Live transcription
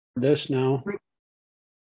this now.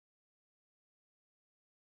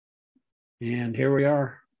 And here we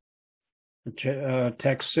are,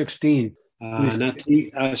 text 16.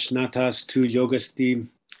 Nati ashnatas tu yogasti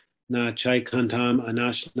na chaikantam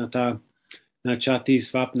anashnata na chati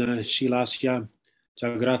svapna shilasya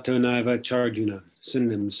jagrata naiva charjuna.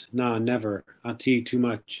 Synonyms: na, never; ati, too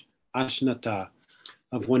much; ashnata,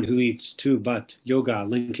 of one who eats; tu, but; yoga,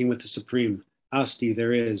 linking with the supreme; asti,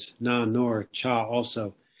 there is; na, nor; cha,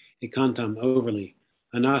 also; ekantam, overly;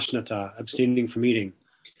 anashnata, abstaining from eating;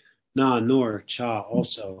 na, nor; cha,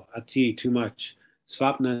 also; ati, too much;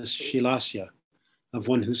 svapna shilasya, of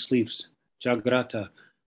one who sleeps; jagrata,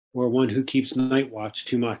 or one who keeps night watch;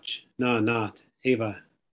 too much; na, not; eva,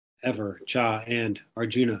 ever; cha, and;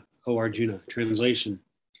 Arjuna, O Arjuna. Translation: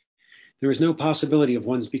 there is no possibility of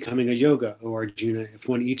one's becoming a yoga, O Arjuna, if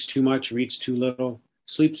one eats too much or eats too little,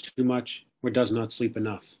 sleeps too much or does not sleep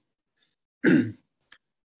enough.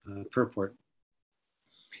 Purport.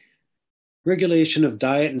 Regulation of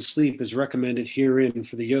diet and sleep is recommended herein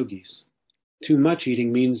for the yogis. Too much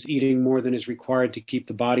eating means eating more than is required to keep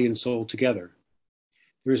the body and soul together.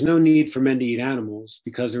 There is no need for men to eat animals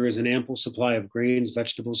because there is an ample supply of grains,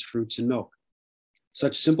 vegetables, fruits, and milk.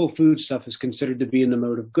 Such simple foodstuff is considered to be in the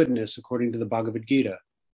mode of goodness according to the Bhagavad-gītā.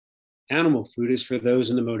 Animal food is for those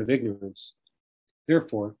in the mode of ignorance.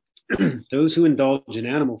 Therefore, those who indulge in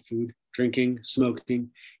animal food, drinking, smoking,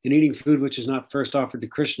 and eating food which is not first offered to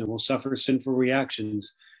Krishna will suffer sinful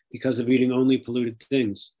reactions because of eating only polluted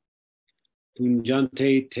things.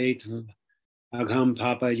 Punjante te agham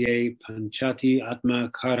papa ye panchati atma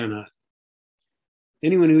karanat.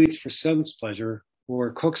 Anyone who eats for sense pleasure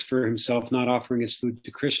or cooks for himself, not offering his food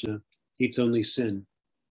to Krishna, eats only sin.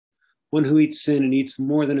 One who eats sin and eats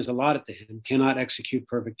more than is allotted to him cannot execute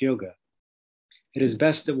perfect yoga. It is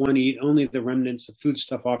best that one eat only the remnants of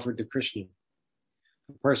foodstuff offered to Krishna.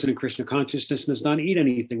 A person in Krishna consciousness does not eat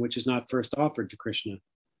anything which is not first offered to Krishna.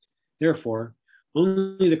 Therefore,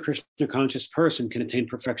 only the Krishna conscious person can attain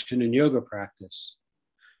perfection in yoga practice.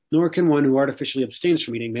 Nor can one who artificially abstains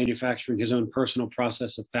from eating, manufacturing his own personal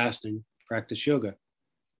process of fasting, practice yoga.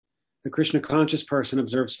 The Krishna conscious person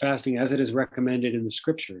observes fasting as it is recommended in the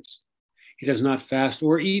scriptures. He does not fast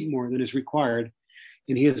or eat more than is required,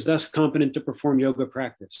 and he is thus competent to perform yoga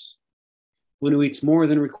practice. One who eats more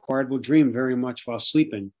than required will dream very much while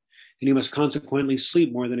sleeping, and he must consequently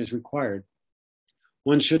sleep more than is required.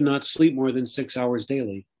 One should not sleep more than 6 hours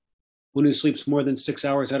daily. One who sleeps more than 6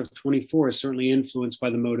 hours out of 24 is certainly influenced by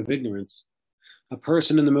the mode of ignorance. A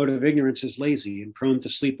person in the mode of ignorance is lazy and prone to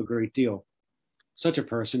sleep a great deal. Such a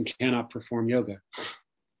person cannot perform yoga.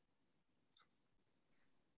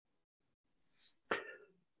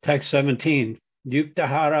 Text 17.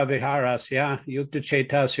 Yuktahara viharasya, yukta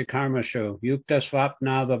chetasya karmashu, yukta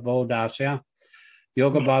swapnava bodhasya,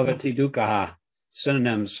 yoga bhavati dukkha.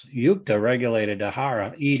 Synonyms: yukta, regulated;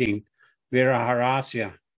 ahara, eating;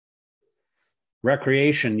 viraharasya,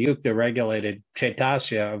 recreation; yukta, regulated;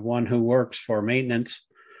 chetasya, of one who works for maintenance;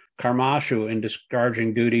 karmashu, in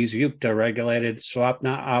discharging duties; yukta, regulated;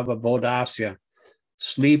 swapna avabodhasya,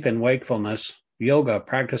 sleep and wakefulness; yoga,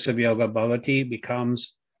 practice of yoga; bhavati,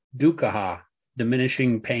 becomes; dukkha,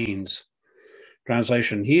 diminishing pains.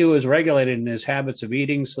 Translation: he who is regulated in his habits of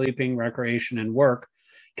eating, sleeping, recreation, and work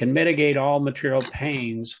can mitigate all material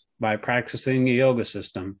pains by practicing the yoga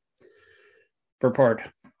system. Purport.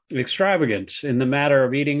 Extravagance in the matter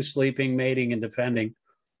of eating, sleeping, mating, and defending,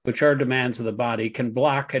 which are demands of the body, can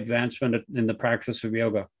block advancement in the practice of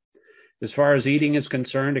yoga. As far as eating is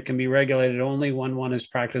concerned, it can be regulated only when one is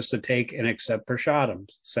practiced to take and accept prasadam,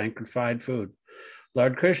 sanctified food.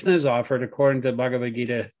 Lord Krishna is offered, according to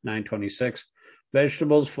Bhagavad-gītā 9:26,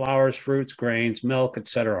 vegetables, flowers, fruits, grains, milk,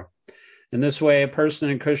 etc. In this way, a person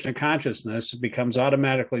in Krishna consciousness becomes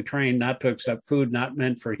automatically trained not to accept food not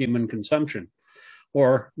meant for human consumption,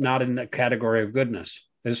 or not in the category of goodness.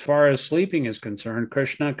 As far as sleeping is concerned,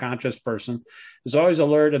 Krishna conscious person is always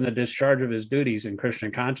alert in the discharge of his duties in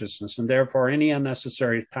Krishna consciousness, and therefore any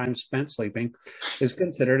unnecessary time spent sleeping is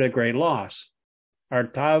considered a great loss.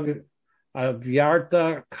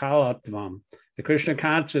 Avyartha kalatvam. The Krishna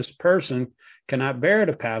conscious person cannot bear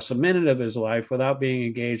to pass a minute of his life without being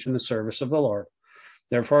engaged in the service of the Lord.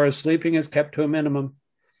 Therefore, his sleeping is kept to a minimum.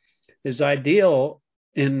 His ideal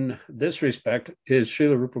in this respect is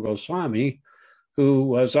Srila Rupa Goswami, who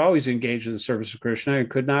was always engaged in the service of Krishna and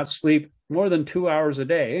could not sleep more than 2 hours a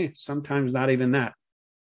day, sometimes not even that.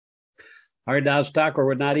 Haridas Thakur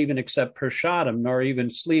would not even accept prasadam, nor even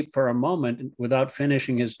sleep for a moment without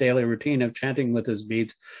finishing his daily routine of chanting with his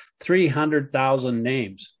beads 300,000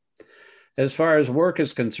 names. As far as work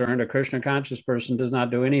is concerned, a Krishna conscious person does not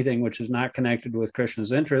do anything which is not connected with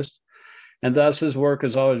Krishna's interest, and thus his work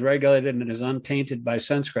is always regulated and is untainted by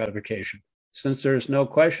sense gratification. Since there is no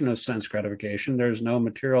question of sense gratification, there is no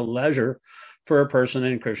material leisure for a person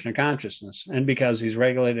in Krishna consciousness. And because he's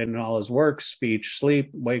regulated in all his work, speech, sleep,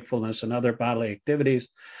 wakefulness, and other bodily activities,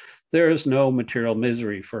 there is no material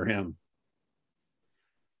misery for him.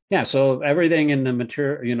 Yeah, so everything in the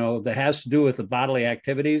material, that has to do with the bodily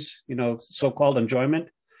activities, so-called enjoyment,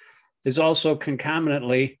 is also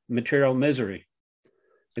concomitantly material misery.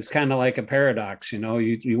 It's kind of like a paradox, you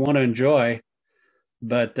want to enjoy,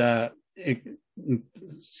 but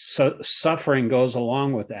suffering goes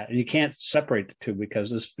along with that. And you can't separate the two because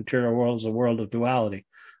this material world is a world of duality.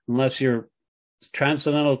 Unless you're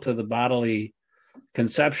transcendental to the bodily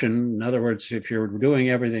conception, in other words, if you're doing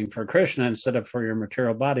everything for Krishna instead of for your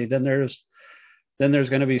material body, then there's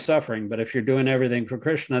going to be suffering. But if you're doing everything for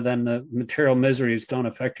Krishna, then the material miseries don't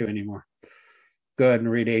affect you anymore. Go ahead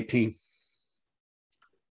and read 18.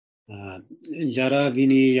 Yara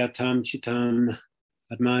vini yatam chitam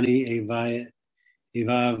admani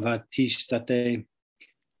eva vatishtate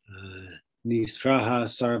nisraha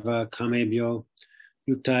sarva kamebhyo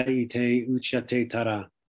yukta ite uchate tara.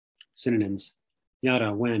 Synonyms.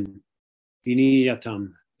 Yara, when. Vini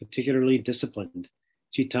yatam, particularly disciplined.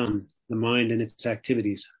 Chitam, the mind and its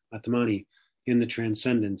activities. Atmani, in the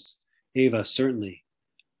transcendence. Eva, certainly.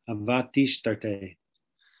 Avatishtate,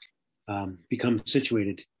 become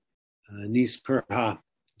situated. Nispurha,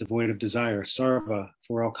 devoid of desire. Sarva,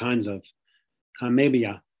 for all kinds of.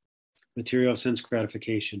 Kamebhya, material sense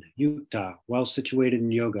gratification. Yukta, well situated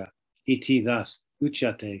in yoga. Iti, thus.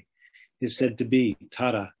 Uchate, is said to be.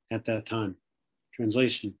 Tara, at that time.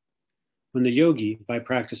 Translation. When the yogi, by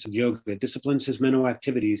practice of yoga, disciplines his mental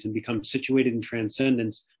activities and becomes situated in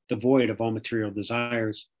transcendence, devoid of all material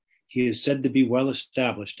desires, he is said to be well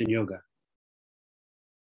established in yoga.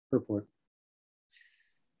 Purport.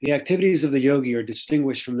 The activities of the yogi are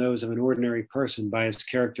distinguished from those of an ordinary person by his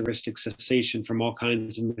characteristic cessation from all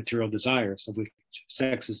kinds of material desires, of which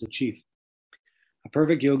sex is the chief. A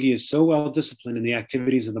perfect yogi is so well disciplined in the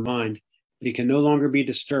activities of the mind that he can no longer be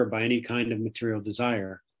disturbed by any kind of material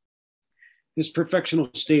desire. This perfectional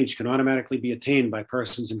stage can automatically be attained by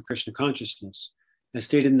persons in Krishna consciousness, as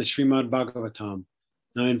stated in the Srimad Bhagavatam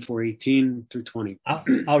 9:418 through 20.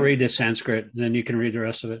 I'll read the Sanskrit, and then you can read the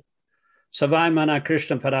rest of it. Savai mana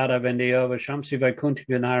Krishna parada vendiyo vashamsi vaikunti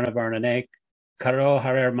vinarna varnane karo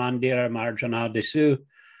harer mandira marjana desu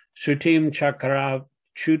sutim chakara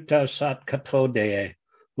chuta sat kato deye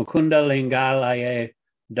mukunda lingalaye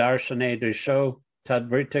darsane disho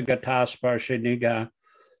tadvrita gata sparshiniga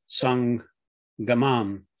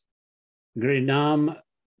sangamam grinam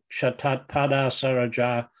chatat pada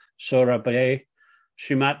saraja sorabe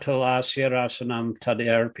shimatalasya rasanam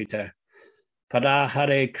taderpite pada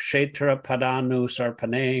hare kshetra padanu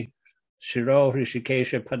sarpane shiro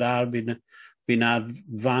hrishikesha padar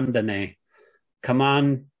binadvandane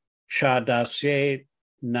kaman chadasye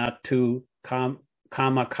natu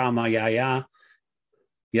kama kama yaya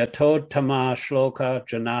yato tama shloka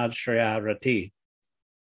janad shraya rati.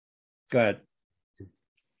 Go ahead.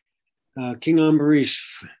 King Ambarish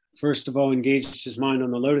first of all engaged his mind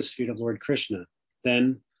on the lotus feet of Lord Krishna.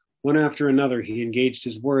 Then, one after another, he engaged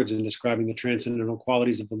his words in describing the transcendental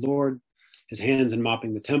qualities of the Lord, his hands in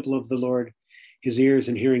mopping the temple of the Lord, his ears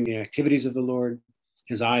in hearing the activities of the Lord,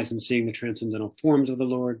 his eyes in seeing the transcendental forms of the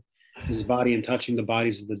Lord, his body in touching the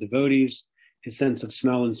bodies of the devotees, his sense of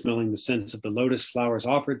smell in smelling the scents of the lotus flowers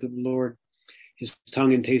offered to the Lord, his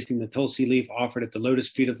tongue in tasting the tulsi leaf offered at the lotus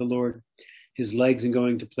feet of the Lord, his legs in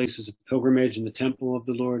going to places of pilgrimage in the temple of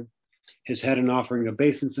the Lord, his head in offering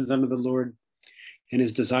obeisances unto the Lord, and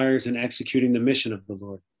his desires in executing the mission of the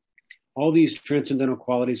Lord. All these transcendental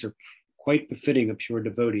qualities are quite befitting a pure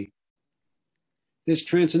devotee. This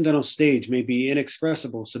transcendental stage may be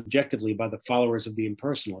inexpressible subjectively by the followers of the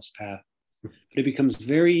impersonalist path, but it becomes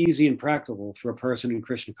very easy and practical for a person in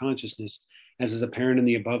Krishna consciousness, as is apparent in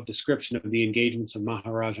the above description of the engagements of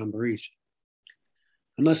Maharaj Ambarish.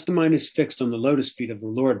 Unless the mind is fixed on the lotus feet of the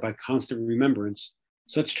Lord by constant remembrance,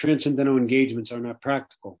 such transcendental engagements are not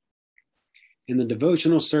practical. In the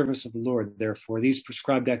devotional service of the Lord, therefore, these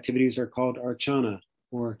prescribed activities are called archana,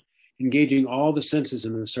 or engaging all the senses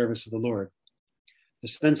in the service of the Lord. The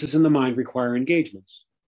senses and the mind require engagements.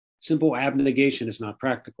 Simple abnegation is not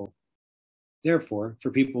practical. Therefore,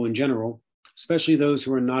 for people in general, especially those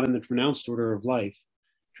who are not in the pronounced order of life,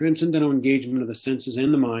 transcendental engagement of the senses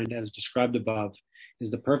and the mind, as described above,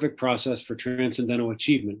 is the perfect process for transcendental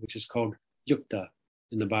achievement, which is called yukta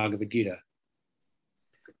in the Bhagavad-gītā.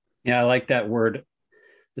 Yeah, I like that word.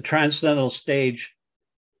 the transcendental stage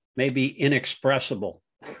may be inexpressible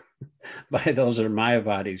by those that are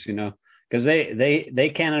Mayavadis, because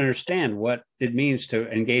they can't understand what it means to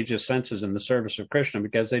engage the senses in the service of Krishna,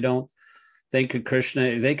 because they don't think of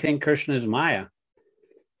Krishna. They think Krishna is Maya.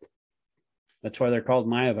 That's why they're called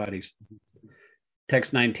Mayavadis.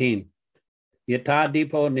 Text 19. Yata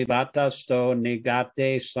dipo nivata sto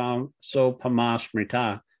nigate so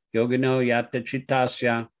pamasmrita yogino yata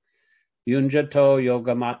chittasya yunjato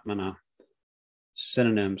yogamatmana.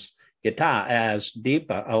 Synonyms. Yata, as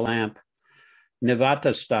deepa, a lamp.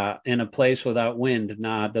 Nivatasta, in a place without wind.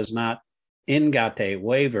 Na, does not. Ingate,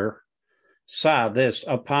 waver. Sa, this.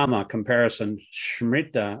 Apama, comparison.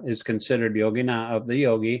 Smrita is considered yogina, of the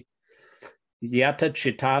yogi. Yata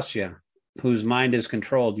chittasya, whose mind is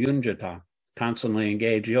controlled. Yunjata, constantly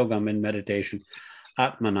engaged. Yogam, in meditation.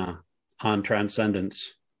 Atmana, on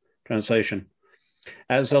transcendence. Translation.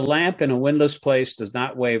 As a lamp in a windless place does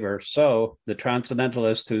not waver, so the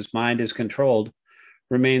transcendentalist whose mind is controlled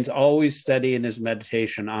remains always steady in his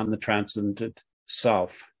meditation on the transcendent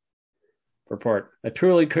self. Purport. A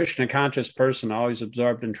truly Krishna conscious person, always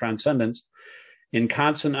absorbed in transcendence, in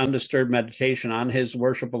constant undisturbed meditation on his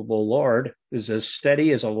worshipable Lord, is as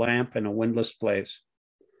steady as a lamp in a windless place.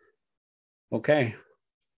 Okay,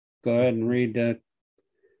 go ahead and read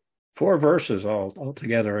 4 verses all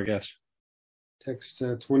together, I guess. Text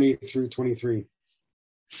 20 through 23.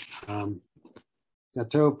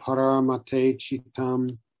 Yato paramate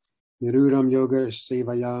chitam nirudam yoga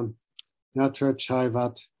sevaya yatra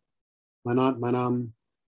chaivat manat manam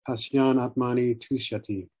pasyan atmani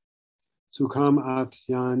tushyati sukham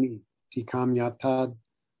atyan tikam yatad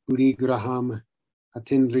buddhi graham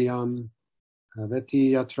atindriyam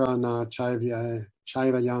veti yatra na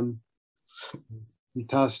chaivayam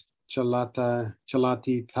itas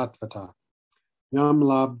chalati tatvata Yam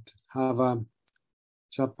labdhava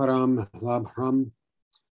chaparam labhram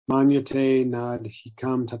manyate nad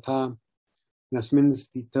hikam tata yasmin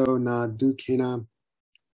stito na dukkena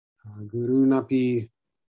gurunapi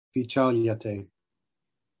vichalyate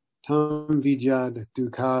tam vidyad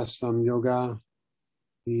dukkha samyoga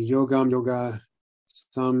yogam yoga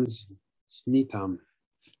samsnitam.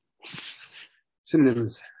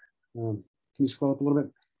 Synonyms. Can you scroll up a little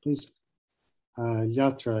bit, please?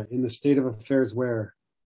 Yatra, in the state of affairs where.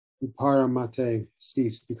 Uparamate,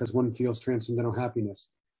 ceased because one feels transcendental happiness.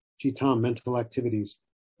 Chitam, mental activities.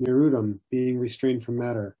 Nirudam, being restrained from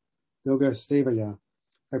matter. Yoga sevaya,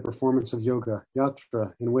 by performance of yoga.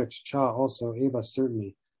 Yatra, in which. Cha, also. Eva,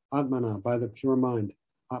 certainly. Atmana, by the pure mind.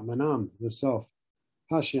 Atmanam, the self.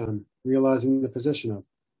 Pashyan, realizing the position of.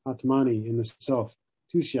 Atmani, in the self.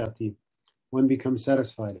 Tushyati, one becomes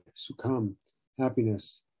satisfied. Sukham,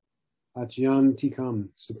 happiness. Atyantikam,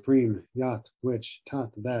 supreme. Yat, which. Tat,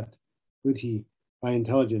 that. Buddhi, by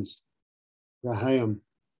intelligence. Rahayam,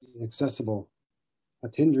 accessible.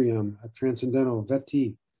 Atindriyam, a transcendental.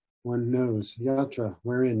 Veti, one knows. Yatra,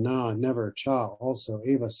 wherein. Na, never. Cha, also.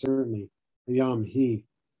 Eva, certainly. Ayam, he.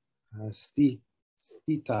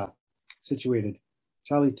 Stita, situated.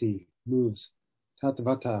 Chaliti, moves.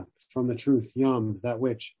 Tatvata, from the truth. Yam, that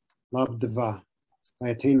which. Labdhava, by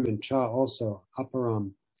attainment. Cha, also.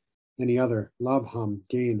 Aparam, any other. Labham,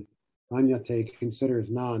 gain. Anyate, considers.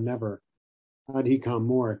 Na, never. Adhikam,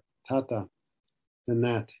 more. Tata, than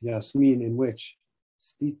that. Yasmin, in which.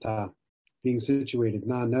 Stita, being situated.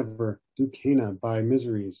 Na, never. Dukkena, by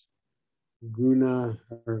miseries. Guruna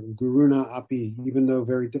api, even though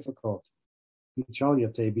very difficult.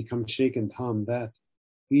 Vichalyate, become shaken. Tam, that.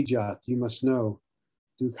 Vijat, you must know.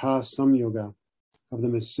 Dukkha samyoga, of the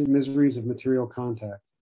miseries of material contact.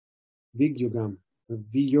 Vigyogam,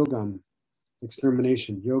 viyogam,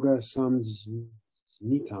 extermination. Yoga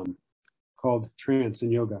samsnitam, called trance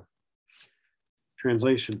in yoga.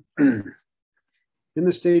 Translation. In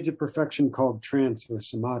the stage of perfection called trance or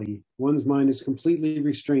samadhi, one's mind is completely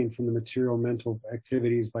restrained from the material mental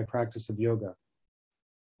activities by practice of yoga.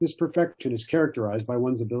 This perfection is characterized by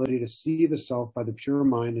one's ability to see the self by the pure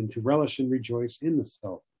mind and to relish and rejoice in the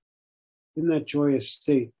self. In that joyous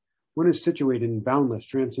state, one is situated in boundless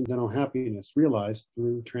transcendental happiness realized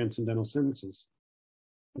through transcendental senses.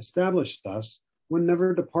 Established thus, one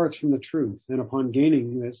never departs from the truth, and upon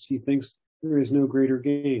gaining this, he thinks there is no greater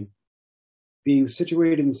gain. Being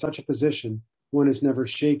situated in such a position, one is never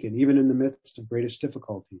shaken, even in the midst of greatest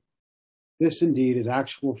difficulty. This indeed is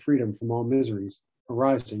actual freedom from all miseries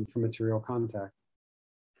arising from material contact.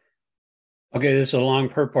 Okay, this is a long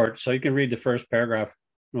purport, so you can read the first paragraph,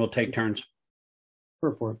 and we'll take turns.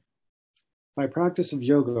 Purport. By practice of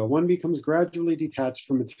yoga, one becomes gradually detached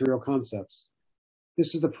from material concepts.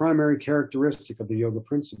 This is the primary characteristic of the yoga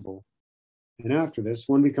principle. And after this,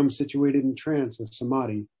 one becomes situated in trance or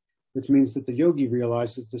samadhi, which means that the yogi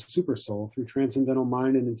realizes the supersoul through transcendental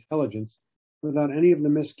mind and intelligence without any of the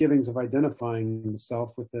misgivings of identifying the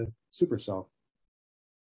self with the superself.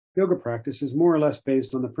 Yoga practice is more or less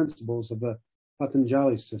based on the principles of the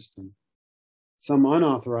Patanjali system. Some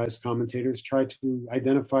unauthorized commentators try to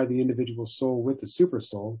identify the individual soul with the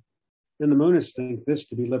supersoul, and the monists think this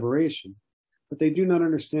to be liberation, but they do not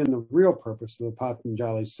understand the real purpose of the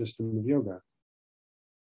Patanjali system of yoga.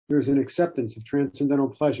 There is an acceptance of transcendental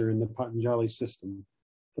pleasure in the Patanjali system,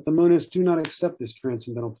 but the monists do not accept this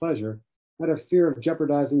transcendental pleasure out of fear of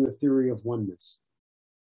jeopardizing the theory of oneness.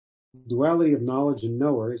 Duality of knowledge and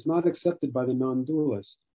knower is not accepted by the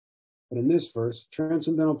non-dualist, but in this verse,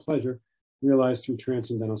 transcendental pleasure realized through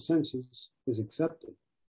transcendental senses is accepted.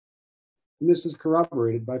 And this is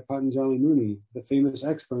corroborated by Patanjali Muni, the famous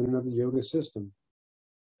exponent of the yoga system.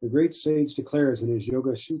 The great sage declares in his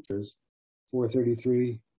Yoga Sutras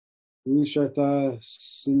 433, Vishartha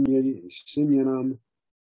Simyanam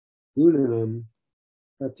Gunanam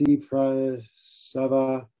Prati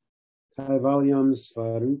Prasava Kaivalyam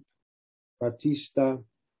Svarup Pratista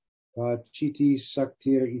Chiti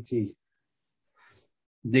Saktir Iti.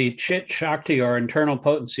 The chit shakti, or internal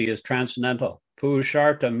potency, is transcendental.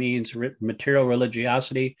 Purushartha means material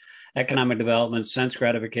religiosity, economic development, sense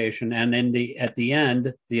gratification, and at the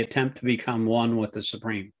end, the attempt to become one with the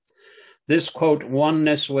Supreme. This, quote,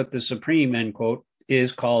 oneness with the Supreme, end quote,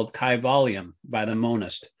 is called kaivalyam by the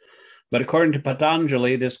monist. But according to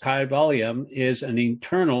Patanjali, this kaivalyam is an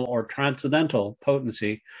internal or transcendental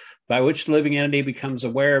potency by which the living entity becomes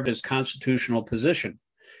aware of his constitutional position.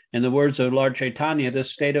 In the words of Lord Chaitanya,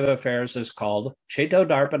 this state of affairs is called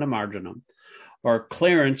Chaitodarpana Marjanam, or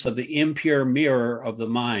clearance of the impure mirror of the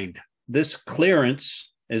mind. This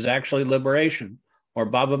clearance is actually liberation, or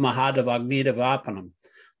Baba Mahadavagnidavapanam.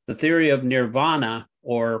 The theory of nirvana,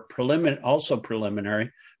 or also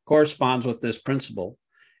preliminary, corresponds with this principle.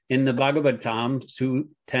 In the Bhagavad-gītā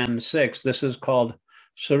 2.10.6, this is called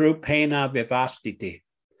Sarupena Vivastiti.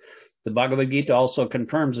 The Bhagavad-gītā also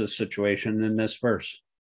confirms this situation in this verse.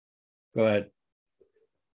 Go ahead.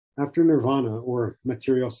 After nirvana, or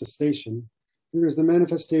material cessation, there is the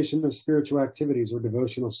manifestation of spiritual activities or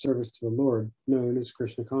devotional service to the Lord, known as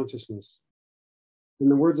Krishna consciousness. In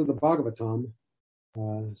the words of the Bhagavatam,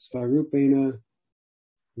 Svarupena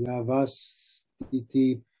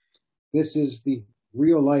Yavastiti, this is the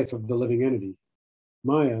real life of the living entity.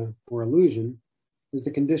 Maya, or illusion, is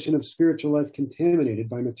the condition of spiritual life contaminated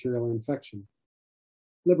by material infection.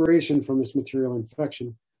 Liberation from this material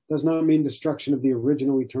infection does not mean destruction of the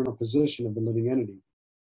original eternal position of the living entity.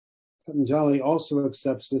 Patanjali also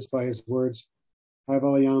accepts this by his words,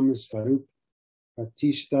 Kaivalyam Svarup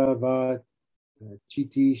Pratishta Va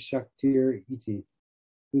Chiti Shaktir Iti.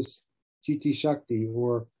 This Chiti Shakti,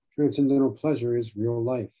 or transcendental pleasure, is real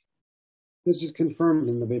life. This is confirmed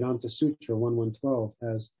in the Vedanta Sutra 1112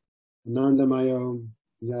 as Anandamayo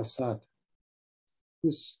Yasat.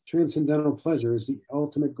 This transcendental pleasure is the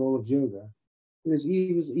ultimate goal of yoga. It is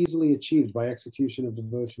easily achieved by execution of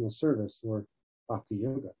devotional service, or Bhakti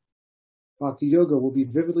Yoga. Bhakti Yoga will be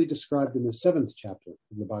vividly described in the 7th chapter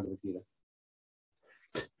of the Bhagavad-gītā.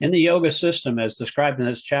 In the yoga system, as described in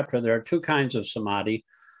this chapter, there are two kinds of samadhi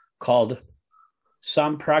called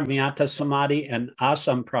sampragnata samadhi and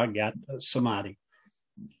asampragnata samadhi.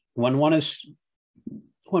 When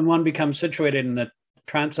one becomes situated in the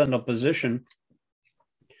transcendental position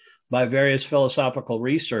by various philosophical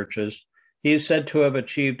researches, he is said to have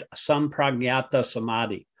achieved sampragnata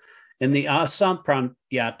samadhi. In the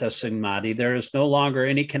asampragnata samadhi, there is no longer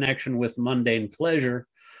any connection with mundane pleasure,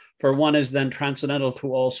 for one is then transcendental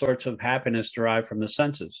to all sorts of happiness derived from the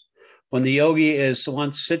senses. When the yogi is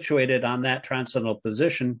once situated on that transcendental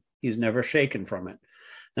position, he's never shaken from it.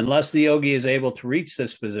 Unless the yogi is able to reach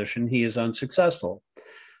this position, he is unsuccessful.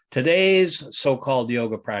 Today's so-called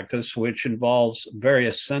yoga practice, which involves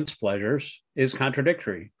various sense pleasures, is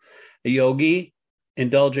contradictory. A yogi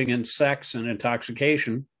indulging in sex and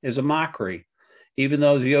intoxication is a mockery. Even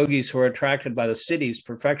those yogis who are attracted by the siddhis,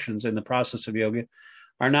 perfections in the process of yoga,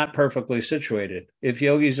 are not perfectly situated. If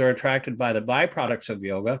yogis are attracted by the byproducts of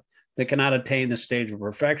yoga, they cannot attain the stage of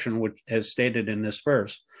perfection, which is stated in this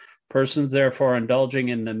verse. Persons, therefore, indulging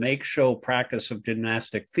in the make-show practice of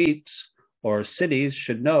gymnastic feats or siddhis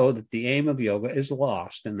should know that the aim of yoga is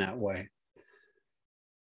lost in that way.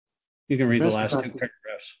 You can read the last two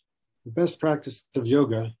paragraphs. The best practice of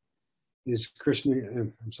yoga is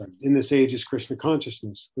in this age is Krishna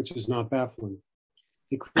consciousness, which is not baffling.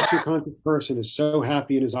 A Krishna conscious person is so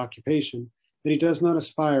happy in his occupation that he does not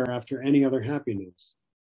aspire after any other happiness.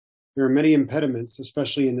 There are many impediments,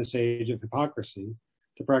 especially in this age of hypocrisy,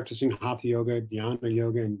 to practicing Hatha Yoga,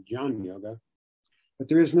 Dhyāna-yoga, and Jnana-yoga, but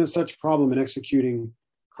there is no such problem in executing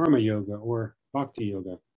Karma Yoga or Bhakti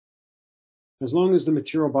Yoga. As long as the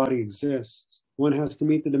material body exists, one has to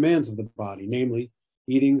meet the demands of the body, namely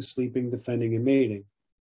eating, sleeping, defending, and mating.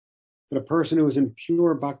 But a person who is in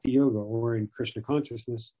pure Bhakti Yoga or in Krishna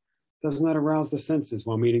consciousness does not arouse the senses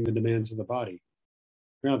while meeting the demands of the body.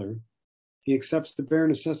 Rather, he accepts the bare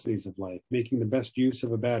necessities of life, making the best use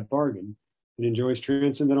of a bad bargain, and enjoys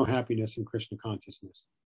transcendental happiness in Krishna consciousness.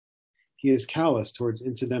 He is callous towards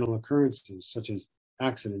incidental occurrences such as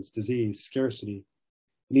accidents, disease, scarcity,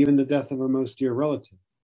 and even the death of a most dear relative,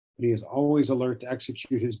 but he is always alert to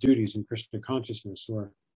execute his duties in Krishna consciousness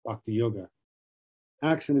or Bhakti Yoga.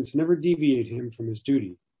 Accidents never deviate him from his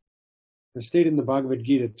duty. As stated in the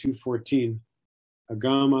Bhagavad-gītā 2:14,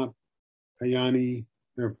 agama payani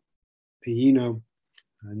or payino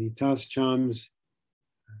nitas chams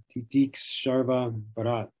titiks sharva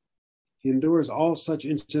bharat. He endures all such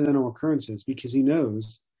incidental occurrences because he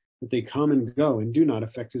knows that they come and go and do not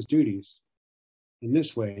affect his duties. In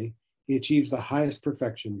this way, he achieves the highest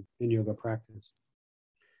perfection in yoga practice.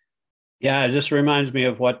 Yeah, it just reminds me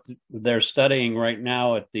of what they're studying right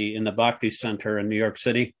now in the Bhakti Center in New York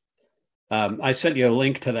City. I sent you a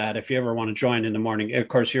link to that if you ever want to join in the morning. Of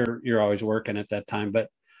course, you're always working at that time, but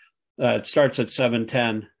it starts at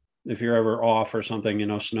 7:10 if you're ever off or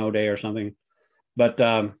something, snow day or something. But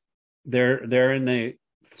they're in the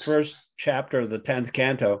first chapter of the 10th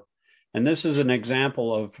canto, and this is an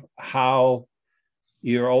example of how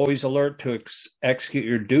you're always alert to execute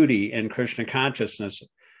your duty in Krishna consciousness,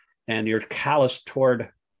 and you're callous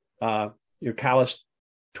toward the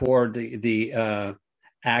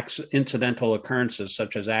incidental occurrences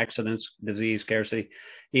such as accidents, disease, scarcity,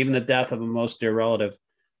 even the death of a most dear relative.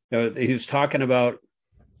 He was talking about.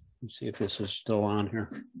 Let's see if this is still on here.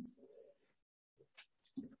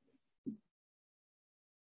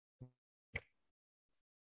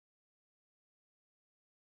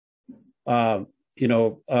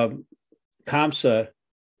 Kamsa,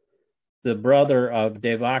 the brother of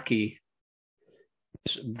Devaki,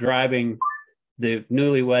 is driving the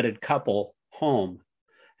newly wedded couple home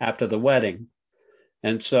after the wedding.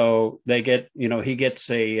 And so he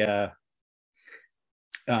gets a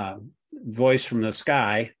voice from the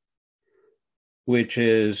sky, which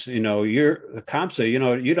is, you're Kamsa,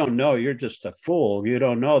 you don't know, you're just a fool. You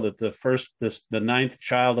don't know that the ninth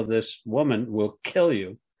child of this woman will kill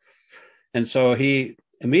you. And so he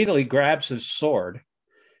immediately grabs his sword,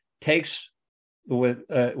 takes with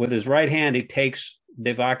his right hand, he takes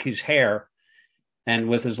Devaki's hair, and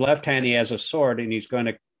with his left hand, he has a sword, and he's going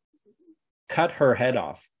to cut her head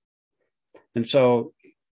off. And so,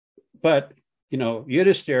 but,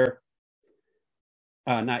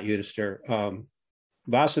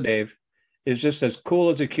 Vasudeva is just as cool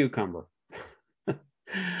as a cucumber.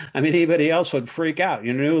 I mean, anybody else would freak out,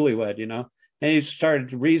 newlywed, And he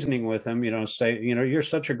started reasoning with him, say, you're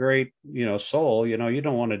such a great, soul, you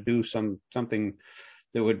don't want to do something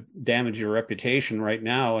that would damage your reputation right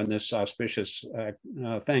now in this auspicious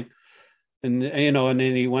thing. And, and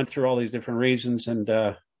then he went through all these different reasons and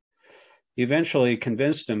eventually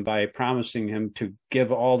convinced him by promising him to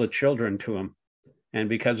give all the children to him. And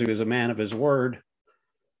because he was a man of his word,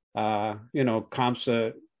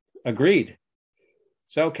 Kamsa agreed.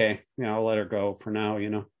 So, okay, I'll let her go for now,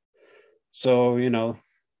 So,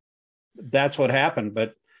 that's what happened.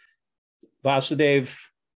 But Vasudeva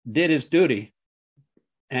did his duty,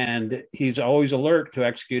 and he's always alert to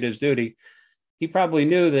execute his duty. He probably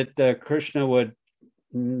knew that Krishna would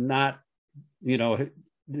not,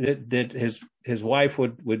 that his wife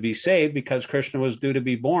would be saved because Krishna was due to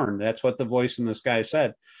be born. That's what the voice in the sky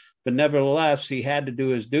said. But nevertheless, he had to do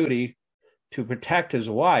his duty to protect his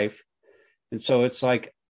wife. And so it's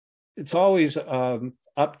like, it's always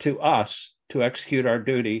up to us to execute our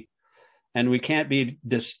duty, and we can't be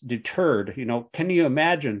deterred. Can you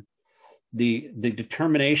imagine the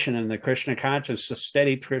determination and the Krishna consciousness,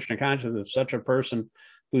 steady Krishna consciousness of such a person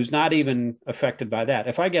who's not even affected by that?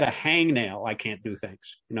 If I get a hangnail, I can't do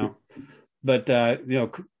things, But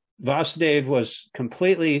Vasudeva was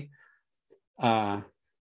completely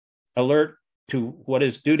alert to what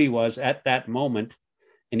his duty was at that moment,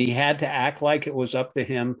 and he had to act like it was up to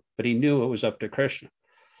him, but he knew it was up to Krishna.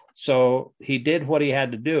 So he did what he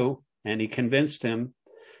had to do, and he convinced him,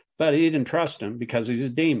 but he didn't trust him because he's a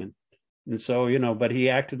demon. And so, but he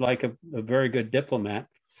acted like a very good diplomat,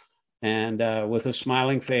 and with a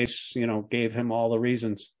smiling face, gave him all the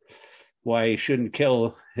reasons why he shouldn't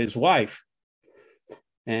kill his wife.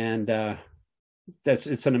 And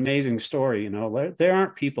it's an amazing story. There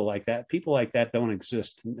aren't people like that. People like that don't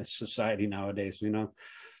exist in this society nowadays.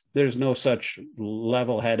 There's no such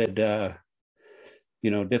level-headed,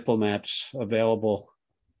 diplomats available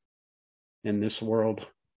in this world.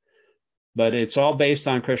 But it's all based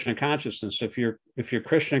on Krishna consciousness. If you're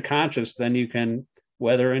Krishna conscious, then you can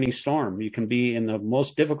weather any storm. You can be in the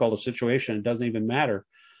most difficult situation. It doesn't even matter,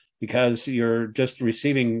 because you're just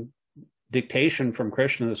receiving dictation from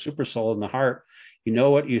Krishna, the super soul in the heart. You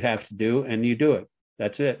know what you have to do, and you do it.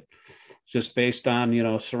 That's it. It's just based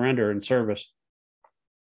on, surrender and service.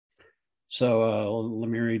 So let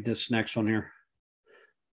me read this next one here.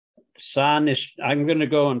 I'm going to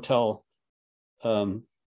go until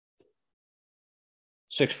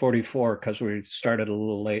 6:44 because we started a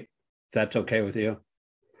little late. If that's okay with you.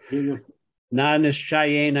 Na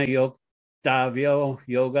nishchayena yoktavyo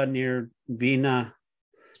yoga nirvina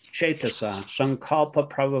chetasa sankalpa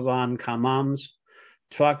prabhavan kamams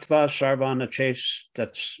tvaktva sarvana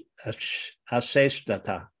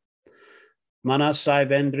asestata manasai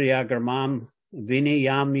vendriya garmam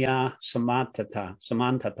viniyamya samantata.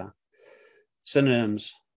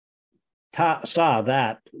 Synonyms: sa,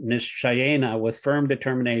 that, nishchayena, with firm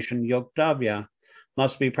determination, yoktavya,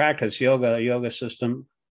 must be practiced, yoga system,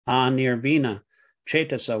 nirvina,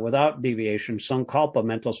 chetasa, without deviation, sankalpa,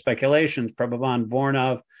 mental speculations, prabhavan, born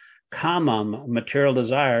of, kamam, material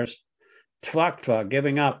desires, tvaktva,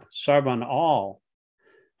 giving up, sarvan, all,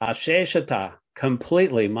 ashesata,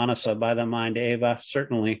 completely, manasa, by the mind, eva,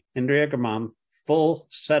 certainly, indriyagamam, full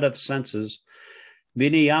set of senses,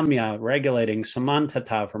 viniyamya, regulating,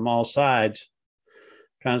 samantata, from all sides.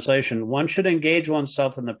 Translation: one should engage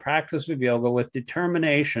oneself in the practice of yoga with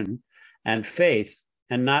determination and faith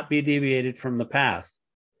and not be deviated from the path.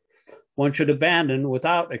 One should abandon,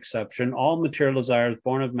 without exception, all material desires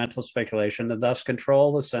born of mental speculation and thus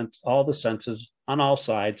control all the senses on all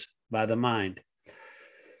sides by the mind.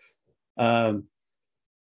 I'll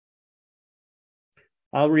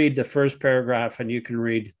read the first paragraph and you can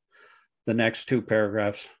read the next two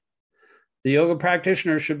paragraphs. The yoga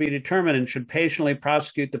practitioner should be determined and should patiently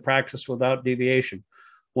prosecute the practice without deviation.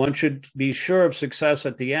 One should be sure of success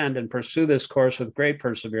at the end and pursue this course with great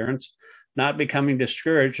perseverance, not becoming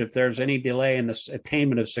discouraged if there's any delay in the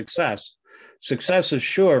attainment of success. Success is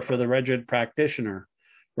sure for the rigid practitioner.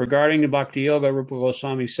 Regarding the Bhakti Yoga, Rupa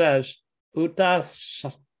Goswami says,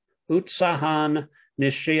 utsahan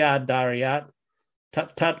nishya daryat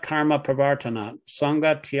tat karma pravartanat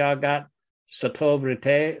sangha tyagat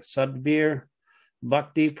satovrite sadbir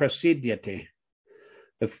bhakti prasidyate.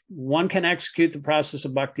 If one can execute the process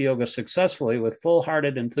of Bhakti Yoga successfully with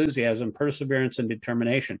full-hearted enthusiasm, perseverance, and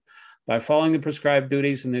determination, by following the prescribed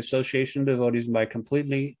duties in the association of devotees, and by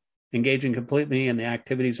engaging completely in the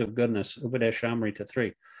activities of goodness, Upadeshamrita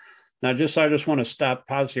 3. Now, I just want to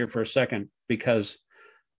pause here for a second, because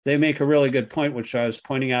they make a really good point, which I was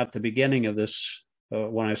pointing out at the beginning of this,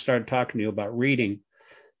 when I started talking to you about reading.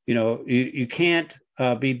 You can't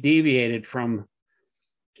be deviated from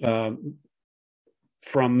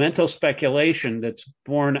mental speculation that's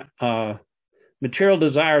born, material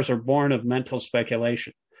desires are born of mental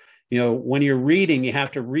speculation. When you're reading, you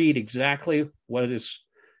have to read exactly what is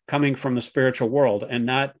coming from the spiritual world and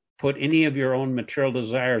not put any of your own material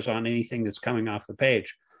desires on anything that's coming off the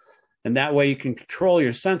page. And that way you can control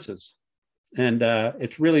your senses. And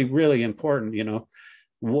it's really, really important.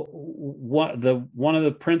 One of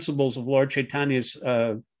the principles of Lord Chaitanya's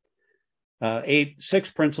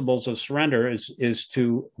 6 principles of surrender is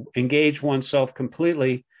to engage oneself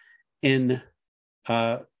completely in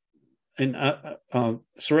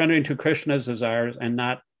surrendering to Krishna's desires and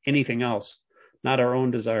not anything else, not our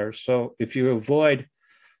own desires. So if you avoid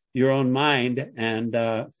your own mind and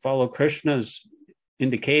follow Krishna's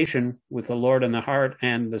indication with the Lord in the heart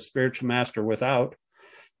and the spiritual master without,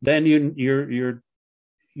 then your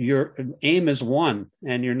aim is one,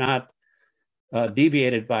 and you're not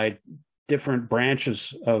deviated by different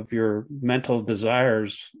branches of your mental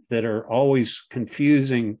desires that are always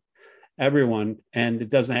confusing everyone, and it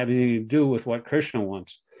doesn't have anything to do with what Krishna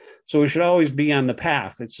wants. So we should always be on the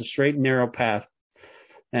path. It's a straight and narrow path,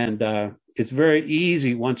 and it's very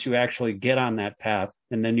easy once you actually get on that path,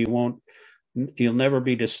 and then you'll never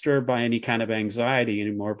be disturbed by any kind of anxiety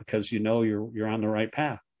anymore, because you're on the right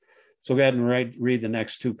path. So go ahead and read the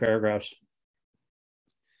next 2 paragraphs.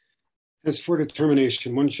 As for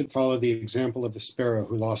determination, one should follow the example of the sparrow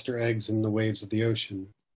who lost her eggs in the waves of the ocean.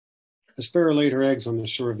 The sparrow laid her eggs on the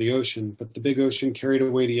shore of the ocean, but the big ocean carried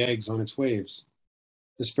away the eggs on its waves.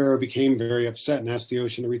 The sparrow became very upset and asked the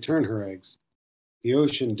ocean to return her eggs. The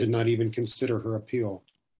ocean did not even consider her appeal.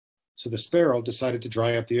 So the sparrow decided to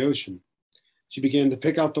dry up the ocean. She began to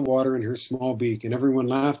pick out the water in her small beak, and everyone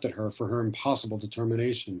laughed at her for her impossible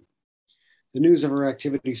determination. The news of her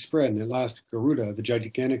activity spread, and at last Garuda, the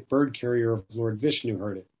gigantic bird carrier of Lord Vishnu,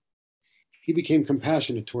 heard it. He became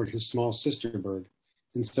compassionate toward his small sister bird,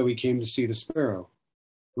 and so he came to see the sparrow.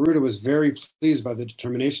 Garuda was very pleased by the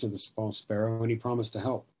determination of the small sparrow, and he promised to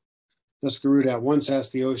help. Thus Garuda at once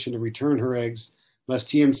asked the ocean to return her eggs,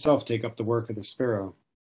 lest he himself take up the work of the sparrow.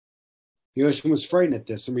 The ocean was frightened at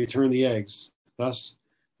this and returned the eggs. Thus,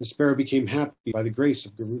 the sparrow became happy by the grace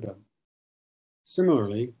of Garuda.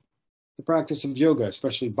 Similarly, the practice of yoga,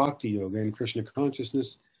 especially bhakti yoga and Krishna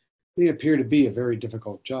consciousness, may appear to be a very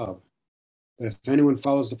difficult job. But if anyone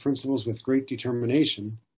follows the principles with great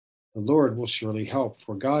determination, the Lord will surely help,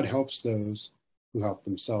 for God helps those who help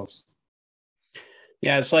themselves.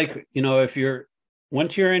 Yeah, it's like,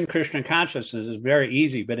 once you're in Krishna consciousness, it's very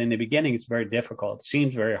easy, but in the beginning, it's very difficult. It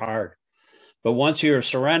seems very hard. But once you're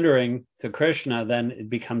surrendering to Krishna, then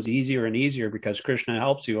it becomes easier and easier because Krishna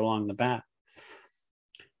helps you along the path.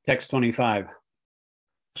 Text 25.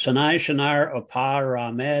 Shanai shanar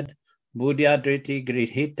aparamed buddhyadriti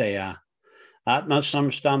grihitaya atma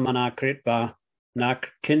samstamana kritva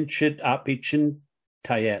nak kinchit api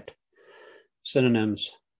chintayet.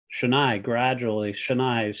 Synonyms. Shanai, gradually.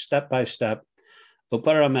 Shanai, step by step.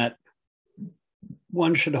 Uparamet,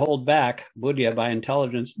 one should hold back. Buddhya, by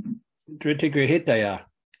intelligence. Dritigrihitaya,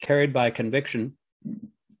 carried by conviction.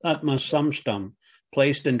 Atma samstam,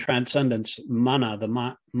 placed in transcendence. Mana,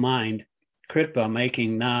 the mind. Kritva,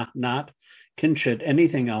 making not. Kinchit,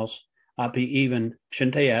 anything else. Api, even.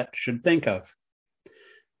 Chintayat, should think of.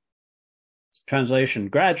 Translation,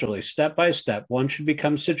 gradually, step by step, one should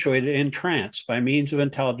become situated in trance by means of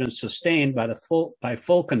intelligence sustained by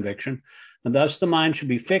full conviction, and thus the mind should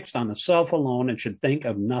be fixed on the self alone and should think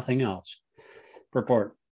of nothing else.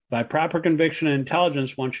 Purport, by proper conviction and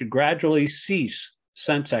intelligence, one should gradually cease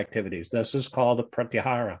sense activities. This is called a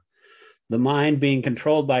pratyahara. The mind, being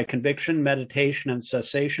controlled by conviction, meditation, and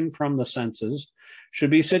cessation from the senses,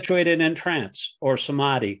 should be situated in trance or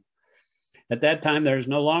samadhi. At that time, there is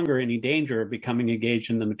no longer any danger of becoming engaged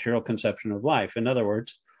in the material conception of life. In other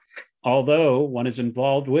words, although one is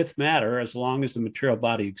involved with matter, as long as the material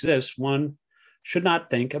body exists, one should not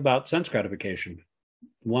think about sense gratification.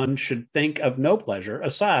 One should think of no pleasure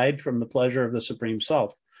aside from the pleasure of the Supreme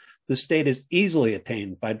Self. This state is easily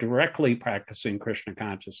attained by directly practicing Krishna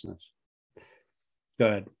consciousness. Go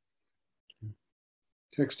ahead.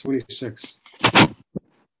 Text 26.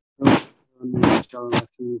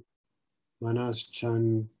 Manas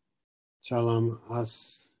chan chalam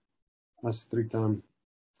astritam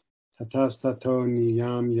tatastato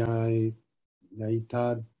niyam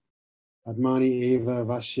yaitad admani eva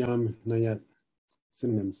vashyam nayat.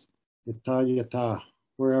 Synonyms. Yata,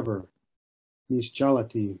 wherever.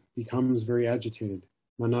 Nischalati, becomes very agitated.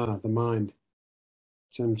 Mana, the mind.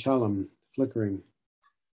 Chanchalam, flickering.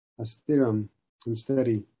 Astiram,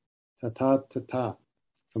 unsteady. Tata,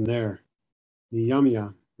 from there.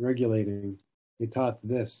 Niyamya, regulating. Etat,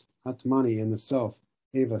 this. Atmani, in the self.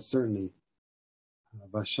 Eva, certainly.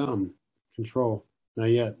 Vasham, control.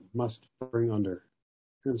 Nayet, must bring under.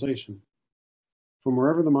 Translation. From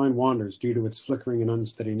wherever the mind wanders due to its flickering and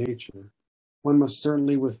unsteady nature, one must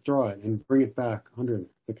certainly withdraw it and bring it back under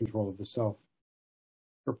the control of the self.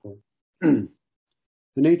 Purport. The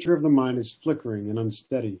nature of the mind is flickering and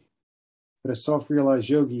unsteady, but a self-realized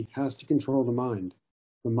yogi has to control the mind.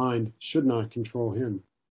 The mind should not control him.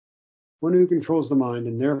 One who controls the mind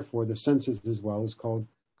and therefore the senses as well is called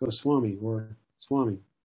Goswami or Swami.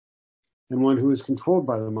 And one who is controlled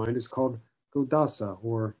by the mind is called Godasa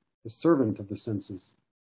or the servant of the senses.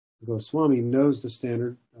 The Goswami knows the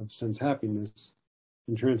standard of sense happiness.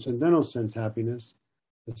 In transcendental sense happiness,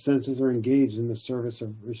 the senses are engaged in the service of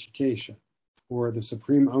Rishikesha, or the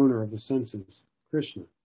supreme owner of the senses, Krishna.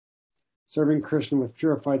 Serving Krishna with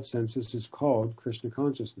purified senses is called Krishna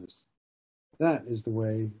consciousness. That is the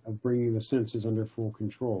way of bringing the senses under full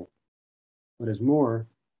control. What is more,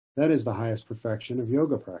 that is the highest perfection of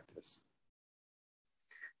yoga practice.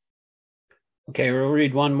 Okay, we'll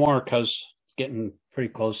read one more because it's getting pretty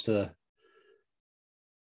close to the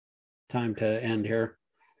time to end here.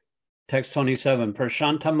 Text 27.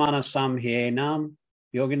 Prashanta manasam hyenam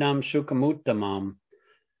yoginam sukhamuttamam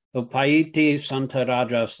upayiti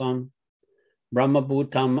santarajasam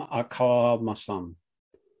brahmabhutam akamasam.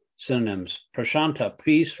 Synonyms. Prashanta,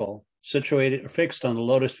 peaceful, situated, fixed on the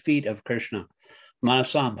lotus feet of Krishna.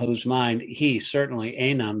 Manasam, whose mind, he, certainly,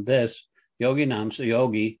 enam, this, yoginam, the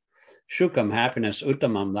yogi, Shukam, happiness,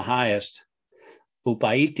 Uttamam, the highest,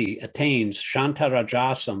 Upaiti, attains,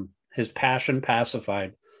 Shantarajasam, his passion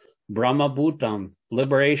pacified, Brahma Bhutam,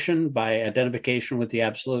 liberation by identification with the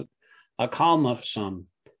absolute. Akalmasam,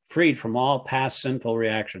 freed from all past sinful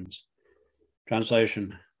reactions.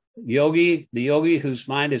 Translation. The yogi whose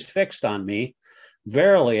mind is fixed on me,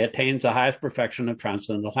 verily attains the highest perfection of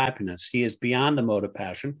transcendental happiness. He is beyond the mode of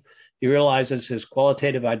passion. He realizes his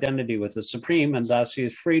qualitative identity with the Supreme, and thus he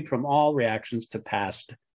is freed from all reactions to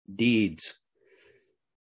past deeds.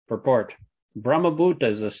 Purport. Brahmabhuta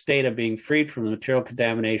is a state of being freed from the material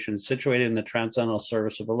contamination situated in the transcendental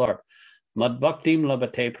service of the Lord. Mad Bhaktim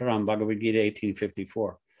Labhate Param, Bhagavad-gītā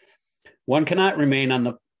 1854. One cannot remain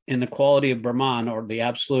in the quality of Brahman or the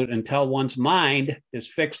Absolute until one's mind is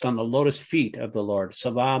fixed on the lotus feet of the Lord.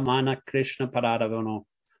 Savamana Krishna Paradavano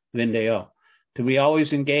Vindeo. To be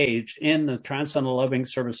always engaged in the transcendental loving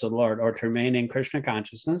service of the Lord, or to remain in Krishna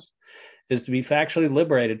consciousness, is to be factually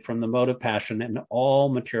liberated from the mode of passion and all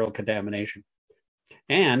material contamination.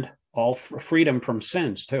 And all freedom from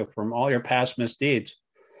sins, too, from all your past misdeeds.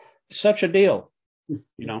 Such a deal, you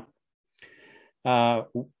know.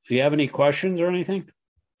 Do you have any questions or anything?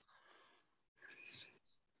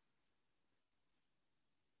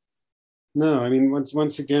 No, I mean,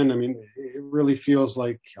 once again, I mean, it really feels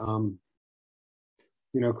like,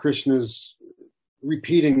 Krishna's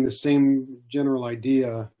repeating the same general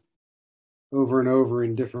idea over and over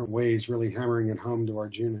in different ways, really hammering it home to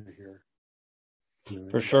Arjuna here.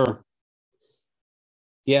 For sure.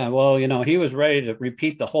 Yeah, well, he was ready to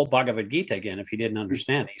repeat the whole Bhagavad-gītā again if he didn't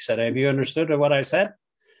understand. He said, have you understood what I said?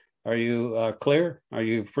 Are you clear? Are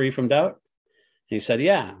you free from doubt? He said,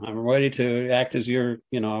 yeah, I'm ready to act as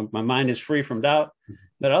my mind is free from doubt.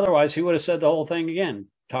 But otherwise, he would have said the whole thing again,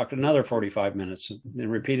 talked another 45 minutes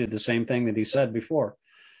and repeated the same thing that he said before.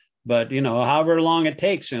 But, however long it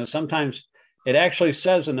takes, sometimes it actually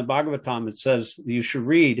says in the Bhagavatam, it says you should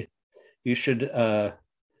read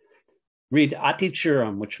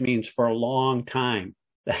Atichiram, which means for a long time.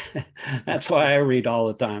 That's why I read all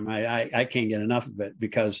the time. I can't get enough of it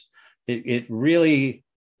because it really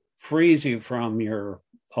frees you from your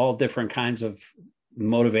all different kinds of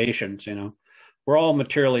motivations. We're all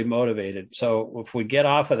materially motivated. So if we get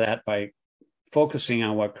off of that by focusing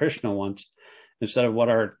on what Krishna wants instead of what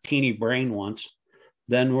our teeny brain wants,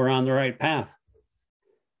 then we're on the right path.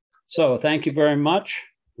 So thank you very much.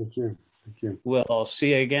 Thank you. Thank you. We'll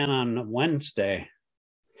see you again on Wednesday.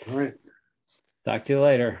 All right. Talk to you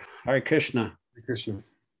later. Hare Krishna. Hare Krishna.